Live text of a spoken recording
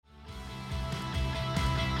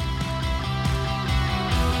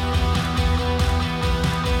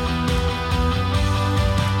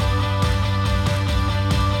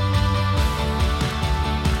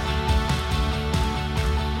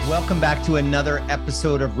welcome back to another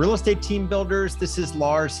episode of Real Estate Team Builders. This is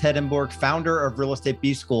Lars Hedenborg, founder of Real Estate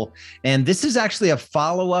B School. And this is actually a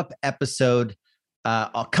follow-up episode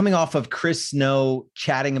coming off of Chris Snow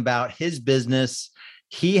chatting about his business.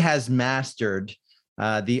 He has mastered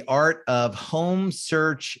the art of home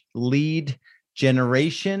search lead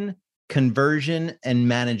generation, conversion, and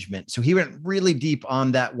management. So he went really deep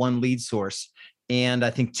on that one lead source. And I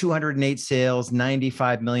think 208 sales,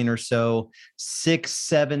 95 million or so,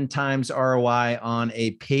 6-7 times ROI on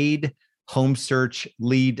a paid home search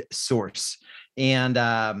lead source. And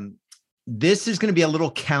this is going to be a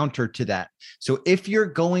little counter to that. So if you're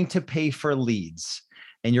going to pay for leads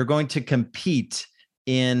and you're going to compete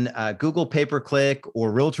in Google pay-per-click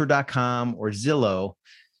or Realtor.com or Zillow,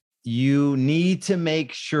 you need to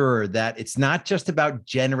make sure that it's not just about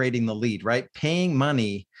generating the lead, right? Paying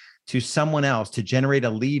money to someone else to generate a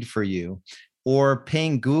lead for you, or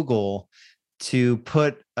paying Google to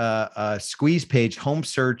put a squeeze page, home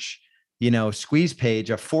search, squeeze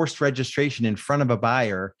page, a forced registration in front of a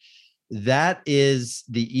buyer. That is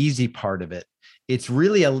the easy part of it. It's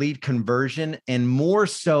really a lead conversion and more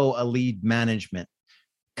so a lead management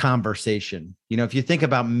conversation. If you think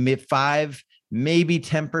about 5, maybe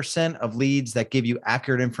 10% of leads that give you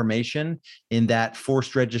accurate information in that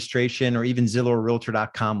forced registration or even Zillow or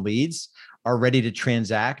Realtor.com leads are ready to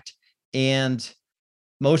transact. And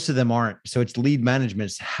most of them aren't. So it's lead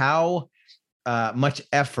management. It's how much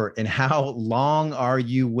effort and how long are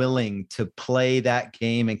you willing to play that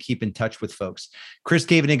game and keep in touch with folks. Chris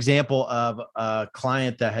gave an example of a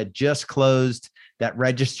client that had just closed that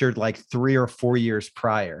registered like 3 or 4 years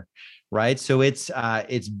prior. Right. So it's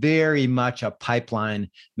very much a pipeline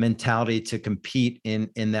mentality to compete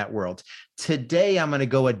in that world. Today, I'm going to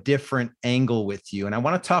go a different angle with you. And I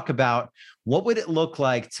want to talk about what would it look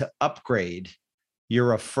like to upgrade your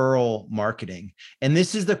referral marketing. And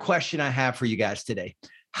this is the question I have for you guys today.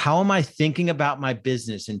 How am I thinking about my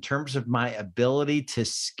business in terms of my ability to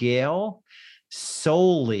scale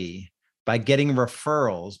solely by getting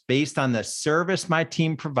referrals based on the service my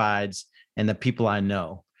team provides and the people I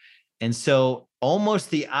know? And so almost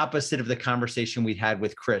the opposite of the conversation we had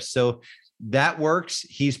with Chris. So that works.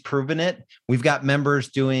 He's proven it. We've got members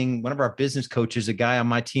doing, one of our business coaches, a guy on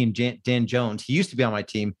my team, Dan Jones. He used to be on my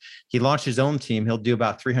team. He launched his own team. He'll do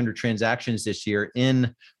about 300 transactions this year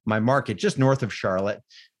in my market, just north of Charlotte.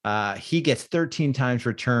 He gets 13 times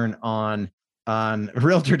return on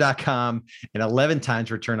Realtor.com and 11 times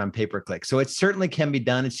return on pay-per-click. So it certainly can be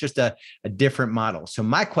done. It's just a different model. So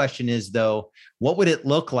my question is, though, what would it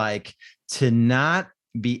look like to not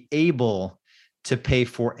be able to pay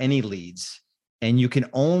for any leads, and you can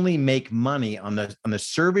only make money on the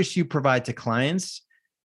service you provide to clients,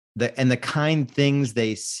 and the kind things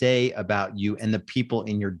they say about you and the people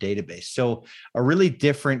in your database? So a really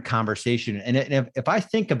different conversation. And if I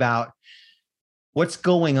think about what's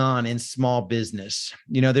going on in small business,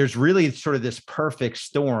 there's really sort of this perfect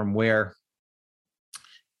storm where,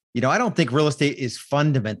 I don't think real estate is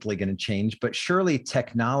fundamentally going to change, but surely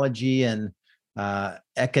technology and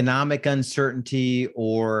economic uncertainty,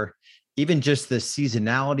 or even just the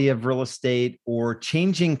seasonality of real estate, or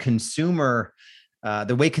changing consumer,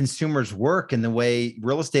 the way consumers work and the way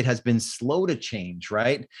real estate has been slow to change,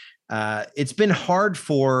 right? It's been hard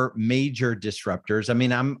for major disruptors. I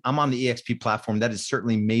mean, I'm on the EXP platform. That is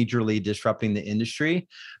certainly majorly disrupting the industry.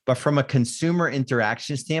 But from a consumer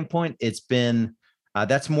interaction standpoint, it's been,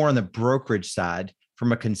 that's more on the brokerage side.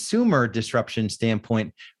 From a consumer disruption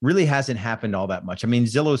standpoint, really hasn't happened all that much. I mean,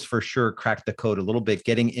 Zillow's for sure cracked the code a little bit,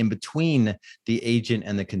 getting in between the agent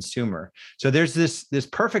and the consumer. So there's this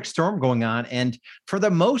perfect storm going on. And for the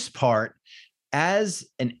most part, as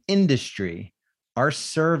an industry, our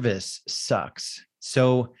service sucks.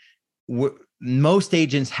 So most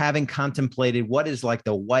agents haven't contemplated what is like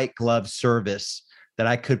the white glove service that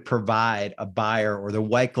I could provide a buyer, or the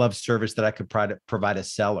white glove service that I could provide a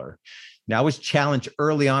seller. Now, I was challenged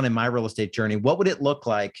early on in my real estate journey. What would it look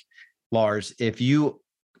like, Lars, if you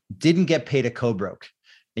didn't get paid a co-broke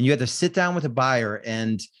and you had to sit down with a buyer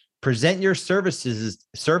and present your services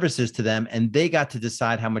to them, and they got to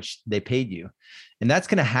decide how much they paid you? And that's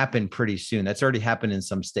going to happen pretty soon. That's already happened in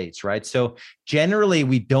some states, right? So generally,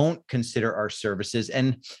 we don't consider our services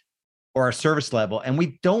or our service level, and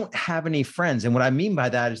we don't have any friends. And what I mean by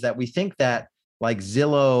that is that we think that like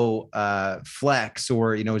Zillow Flex,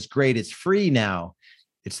 or, is great. It's free now.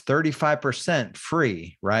 It's 35%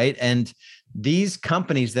 free, right? And these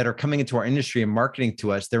companies that are coming into our industry and marketing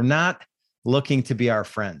to us, they're not looking to be our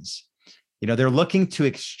friends. They're looking to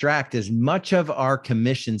extract as much of our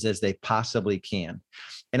commissions as they possibly can.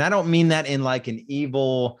 And I don't mean that in like an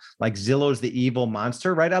evil, like Zillow's the evil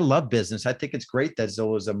monster, right? I love business. I think it's great that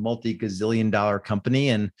Zillow is a multi-gazillion dollar company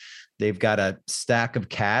and they've got a stack of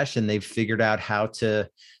cash and they've figured out how to,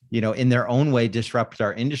 in their own way, disrupt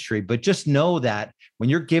our industry. But just know that when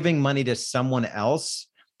you're giving money to someone else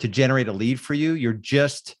to generate a lead for you, you're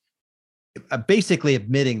just basically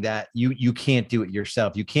admitting that you can't do it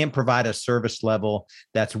yourself. You can't provide a service level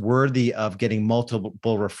that's worthy of getting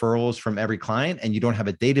multiple referrals from every client, and you don't have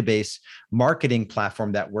a database marketing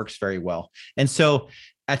platform that works very well. And so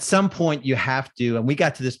at some point you have to, and we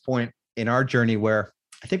got to this point in our journey where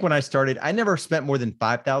I think when I started, I never spent more than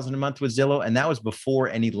 $5,000 a month with Zillow, and that was before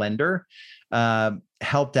any lender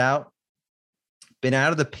helped out. Been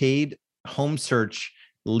out of the paid home search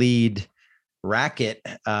lead racket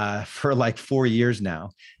for like 4 years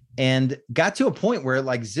now, and got to a point where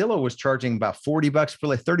like Zillow was charging about $40 for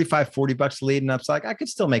like 35, $40 a lead. And I was like, I could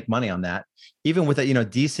still make money on that, even with a,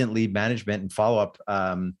 decent lead management and follow-up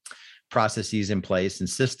processes in place and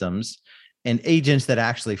systems and agents that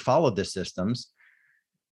actually followed the systems.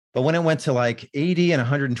 But when it went to like 80 and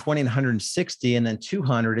 120 and 160 and then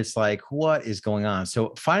 200, it's like, what is going on?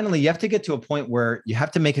 So finally, you have to get to a point where you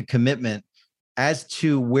have to make a commitment as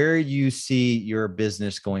to where you see your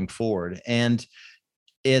business going forward. And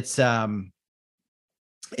it's almost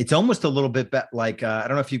a little bit like, I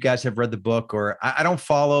don't know if you guys have read the book, or I don't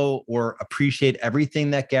follow or appreciate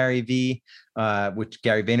everything that which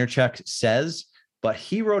Gary Vaynerchuk says, but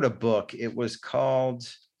he wrote a book. It was called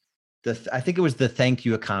I think it was The Thank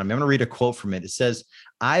You Economy. I'm going to read a quote from it. It says,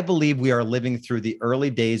 I believe we are living through the early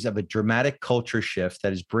days of a dramatic culture shift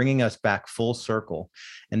that is bringing us back full circle,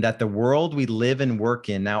 and that the world we live and work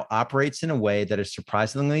in now operates in a way that is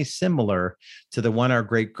surprisingly similar to the one our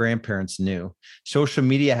great grandparents knew. Social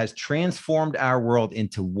media has transformed our world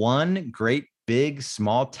into one great big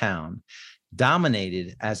small town,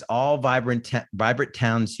 dominated as all vibrant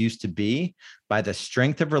towns used to be by the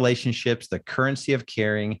strength of relationships, the currency of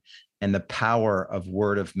caring, and the power of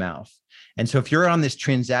word of mouth. And so if you're on this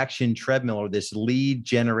transaction treadmill or this lead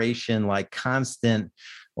generation, like constant,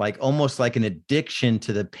 like almost like an addiction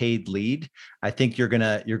to the paid lead, I think you're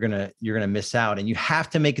gonna miss out. And you have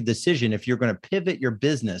to make a decision if you're going to pivot your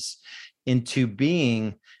business into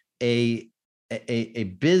being a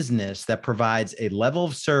business that provides a level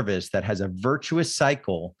of service that has a virtuous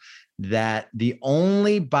cycle, that the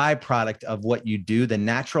only byproduct of what you do, the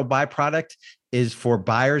natural byproduct, is for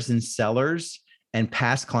buyers and sellers and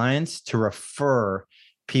past clients to refer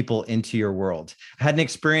people into your world. I had an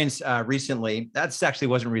experience recently. That's actually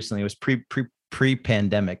wasn't recently. It was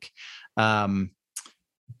pre-pandemic.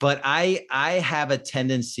 But I have a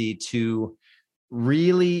tendency to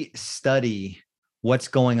really study what's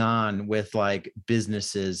going on with like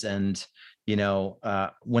businesses. And,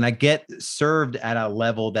 when I get served at a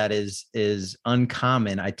level that is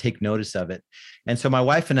uncommon, I take notice of it. And so my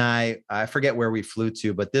wife and I forget where we flew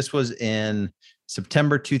to, but this was in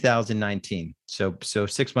September 2019. So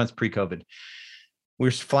 6 months pre-COVID. We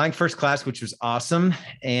were flying first class, which was awesome.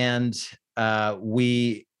 And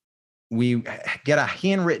we get a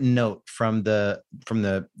handwritten note from the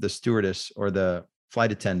stewardess or the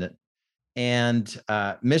flight attendant. And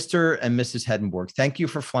Mr. and Mrs. Hedenborg, thank you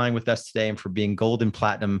for flying with us today and for being Gold and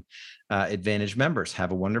Platinum Advantage members.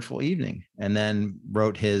 Have a wonderful evening. And then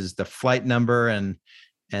wrote the flight number and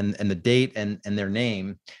the date and their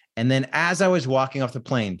name. And then as I was walking off the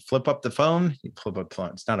plane, flip up the phone.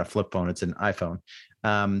 It's not a flip phone, it's an iPhone.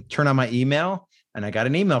 Turn on my email, and I got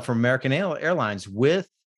an email from American Airlines with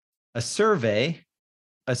a survey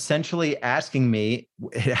essentially asking me,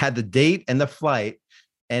 it had the date and the flight,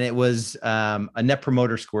 and it was a Net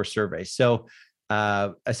Promoter Score survey. So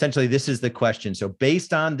essentially, this is the question. So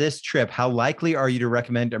based on this trip, how likely are you to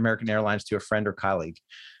recommend American Airlines to a friend or colleague?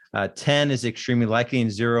 10 is extremely likely, and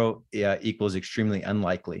 0 equals extremely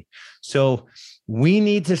unlikely. So we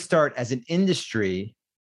need to start as an industry,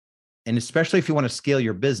 and especially if you want to scale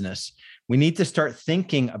your business, we need to start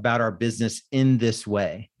thinking about our business in this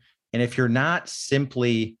way. And if you're not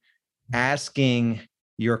simply asking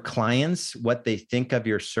your clients what they think of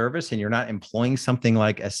your service, and you're not employing something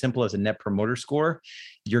like as simple as a Net Promoter Score,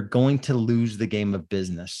 you're going to lose the game of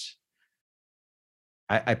business.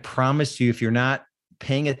 I promise you, if you're not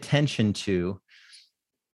paying attention to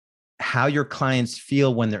how your clients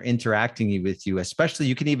feel when they're interacting with you, especially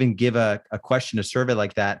you can even give a question, a survey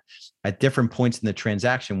like that at different points in the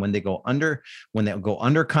transaction, when they go under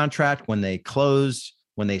contract, when they close,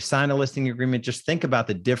 when they sign a listing agreement. Just think about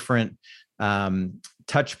the different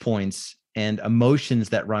touch points and emotions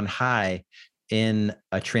that run high in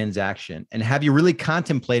a transaction. And have you really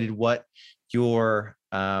contemplated what your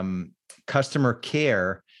customer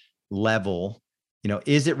care level,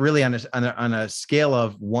 is it really on a scale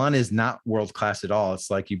of 1 is not world-class at all?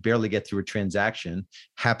 It's like you barely get through a transaction,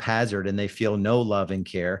 haphazard, and they feel no love and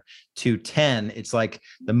care, to 10, it's like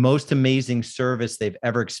the most amazing service they've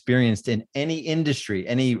ever experienced in any industry,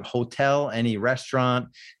 any hotel, any restaurant,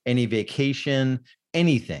 any vacation,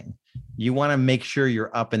 anything. You want to make sure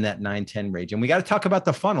you're up in that 9-10 range. And we got to talk about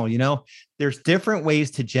the funnel. There's different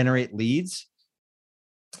ways to generate leads.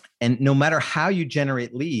 And no matter how you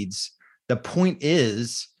generate leads, the point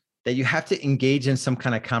is that you have to engage in some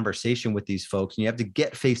kind of conversation with these folks, and you have to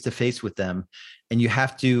get face-to-face with them, and you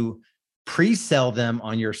have to pre-sell them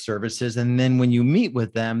on your services. And then when you meet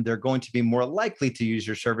with them, they're going to be more likely to use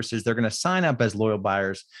your services. They're going to sign up as loyal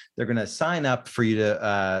buyers. They're going to sign up for you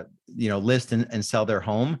to, list and sell their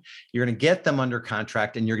home. You're going to get them under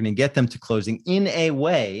contract, and you're going to get them to closing in a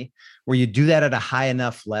way where you do that at a high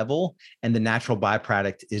enough level. And the natural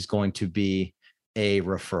byproduct is going to be a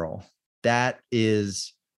referral. That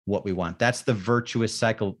is what we want. That's the virtuous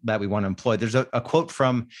cycle that we want to employ. There's a quote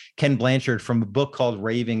from Ken Blanchard from a book called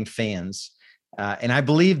Raving Fans. And I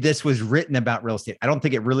believe this was written about real estate. I don't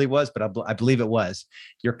think it really was, but I believe it was.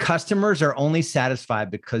 Your customers are only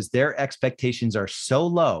satisfied because their expectations are so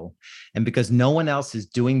low and because no one else is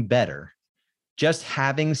doing better. Just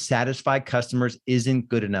having satisfied customers isn't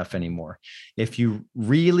good enough anymore. If you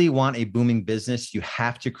really want a booming business, you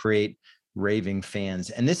have to create raving fans.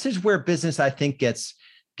 And this is where business, I think, gets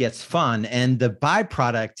fun. And the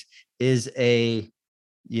byproduct is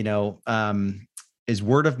is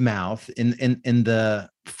word of mouth in the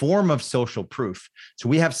form of social proof. So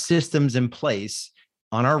we have systems in place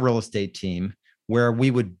on our real estate team where we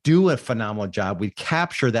would do a phenomenal job. We'd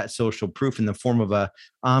capture that social proof in the form of a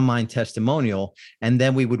online testimonial, and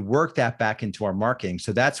then we would work that back into our marketing.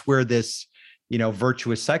 So that's where this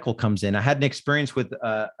virtuous cycle comes in. I had an experience with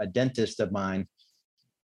a dentist of mine,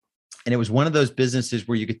 and it was one of those businesses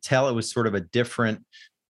where you could tell it was sort of a different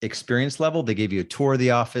experience level. They gave you a tour of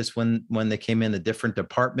the office when they came in, the different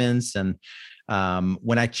departments. And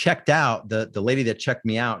when I checked out, the lady that checked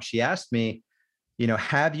me out, she asked me,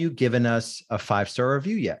 have you given us a 5-star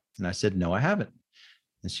review yet? And I said, no, I haven't.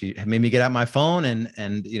 And she made me get out my phone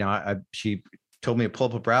and she told me to pull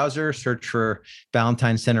up a browser, search for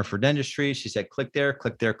Ballantyne Center for Dentistry. She said, click there,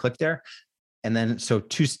 click there, click there. And then, so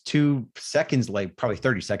 2 seconds late, probably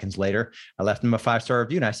 30 seconds later, I left them a 5-star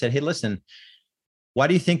review. And I said, hey, listen, why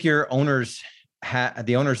do you think your owners,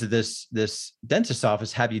 the owners of this dentist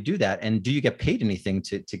office, have you do that? And do you get paid anything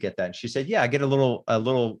to get that? And she said, yeah, I get a little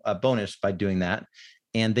bonus by doing that.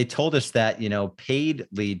 And they told us that, paid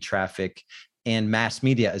lead traffic and mass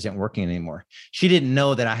media isn't working anymore. She didn't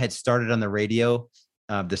know that I had started on the radio,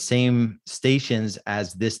 the same stations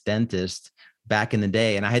as this dentist back in the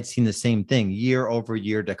day. And I had seen the same thing, year over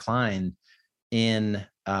year decline in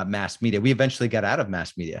mass media. We eventually got out of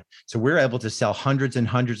mass media. So we're able to sell hundreds and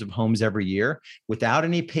hundreds of homes every year without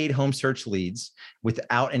any paid home search leads,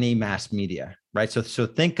 without any mass media, right? So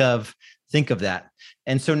think of that.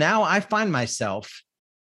 And so now I find myself,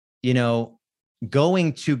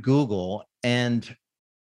 going to Google and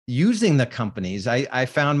using the companies. I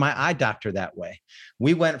found my eye doctor that way.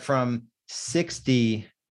 We went from 60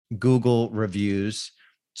 Google reviews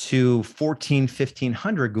to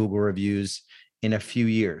 1,500 Google reviews in a few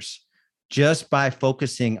years, just by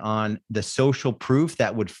focusing on the social proof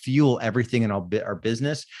that would fuel everything in our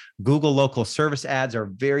business. Google local service ads are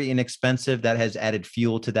very inexpensive. That has added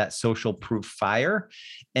fuel to that social proof fire.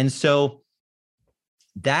 And so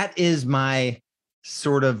that is my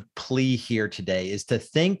sort of plea here today, is to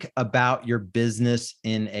think about your business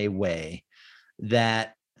in a way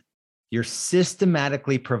that you're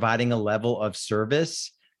systematically providing a level of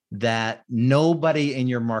service that nobody in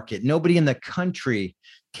your market, nobody in the country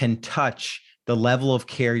can touch the level of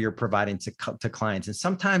care you're providing to clients. And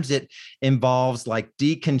sometimes it involves like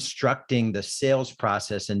deconstructing the sales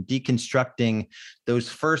process and deconstructing those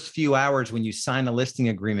first few hours when you sign a listing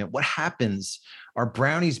agreement. What happens? Are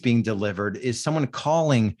brownies being delivered? Is someone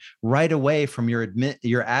calling right away from your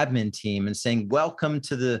admin team and saying, welcome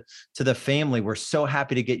to the family. We're so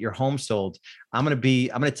happy to get your home sold. I'm going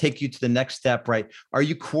to take you to the next step, right? Are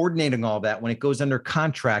you coordinating all that when it goes under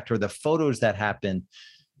contract, or the photos that happen?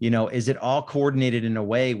 Is it all coordinated in a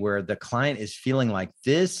way where the client is feeling like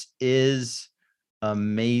this is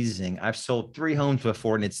amazing? I've sold 3 homes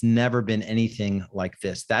before and it's never been anything like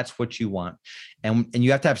this. That's what you want. And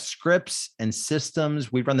you have to have scripts and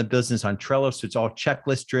systems. We run the business on Trello, so it's all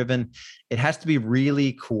checklist driven. It has to be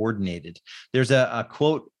really coordinated. There's a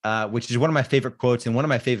quote, which is one of my favorite quotes and one of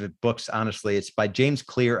my favorite books, honestly. It's by James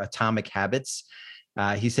Clear, Atomic Habits.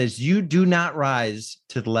 He says, you do not rise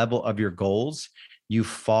to the level of your goals. You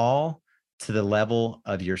fall to the level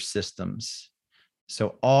of your systems.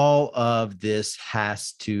 So all of this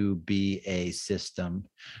has to be a system,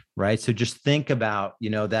 right? So just think about,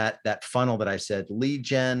 that funnel that I said, lead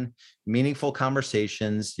gen, meaningful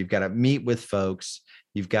conversations. You've got to meet with folks.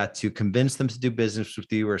 You've got to convince them to do business with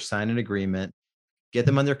you or sign an agreement, get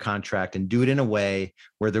them under contract, and do it in a way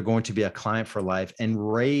where they're going to be a client for life, and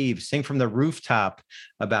sing from the rooftop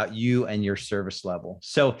about you and your service level.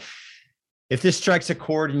 So if this strikes a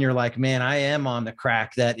chord and you're like, man, I am on the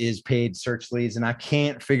crack that is paid search leads and I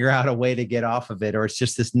can't figure out a way to get off of it, or it's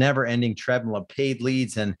just this never ending treadmill of paid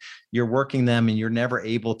leads and you're working them and you're never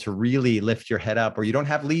able to really lift your head up, or you don't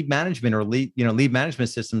have lead management or lead management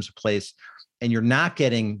systems in place, and you're not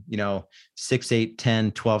getting, 6, 8,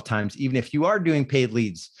 10, 12 times, even if you are doing paid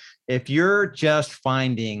leads, if you're just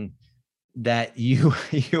finding that you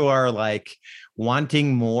are like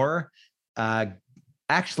wanting more,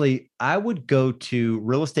 actually, I would go to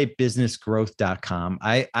realestatebusinessgrowth.com.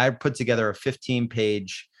 I put together a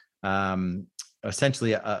 15-page,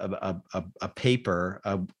 essentially a paper.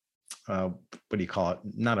 What do you call it?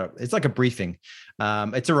 It's like a briefing.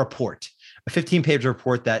 It's a report, a 15-page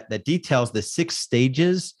report that details the 6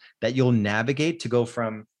 stages that you'll navigate to go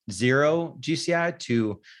from 0 GCI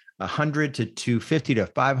to 100 to 250 to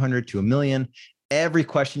 500 to 1 million. Every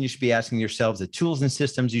question you should be asking yourselves, the tools and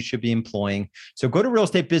systems you should be employing. So go to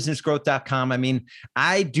realestatebusinessgrowth.com. I mean,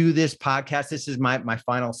 I do this podcast. This is my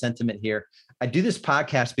final sentiment here. I do this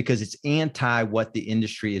podcast because it's anti what the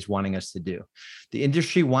industry is wanting us to do. The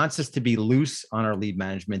industry wants us to be loose on our lead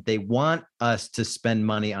management. They want us to spend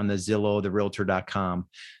money on the Zillow, the Realtor.com,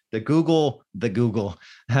 the Google.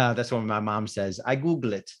 That's what my mom says. I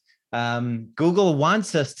Google it. Google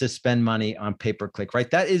wants us to spend money on pay-per-click, right?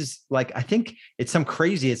 That is like, I think it's some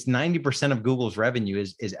crazy, it's 90% of Google's revenue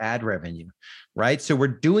is ad revenue, right? So we're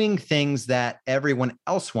doing things that everyone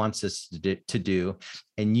else wants us to do.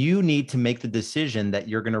 And you need to make the decision that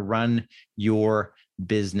you're going to run your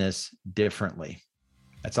business differently.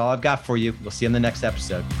 That's all I've got for you. We'll see you in the next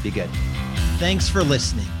episode. Be good. Thanks for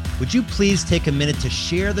listening. Would you please take a minute to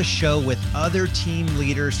share the show with other team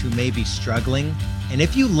leaders who may be struggling? And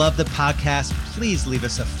if you love the podcast, please leave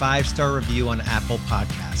us a 5-star review on Apple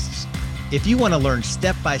Podcasts. If you want to learn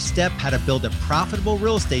step-by-step how to build a profitable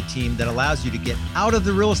real estate team that allows you to get out of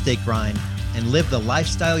the real estate grind and live the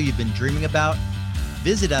lifestyle you've been dreaming about,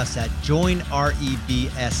 visit us at joinrebs.com.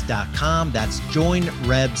 That's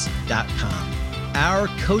joinrebs.com. Our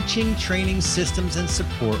coaching, training, systems, and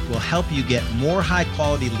support will help you get more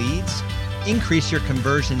high-quality leads, increase your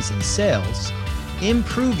conversions and sales,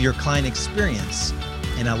 improve your client experience,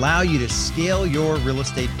 and allow you to scale your real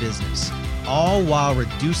estate business, all while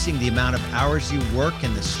reducing the amount of hours you work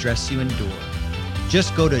and the stress you endure.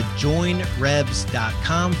 Just go to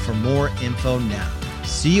joinrebs.com for more info now.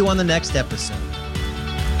 See you on the next episode.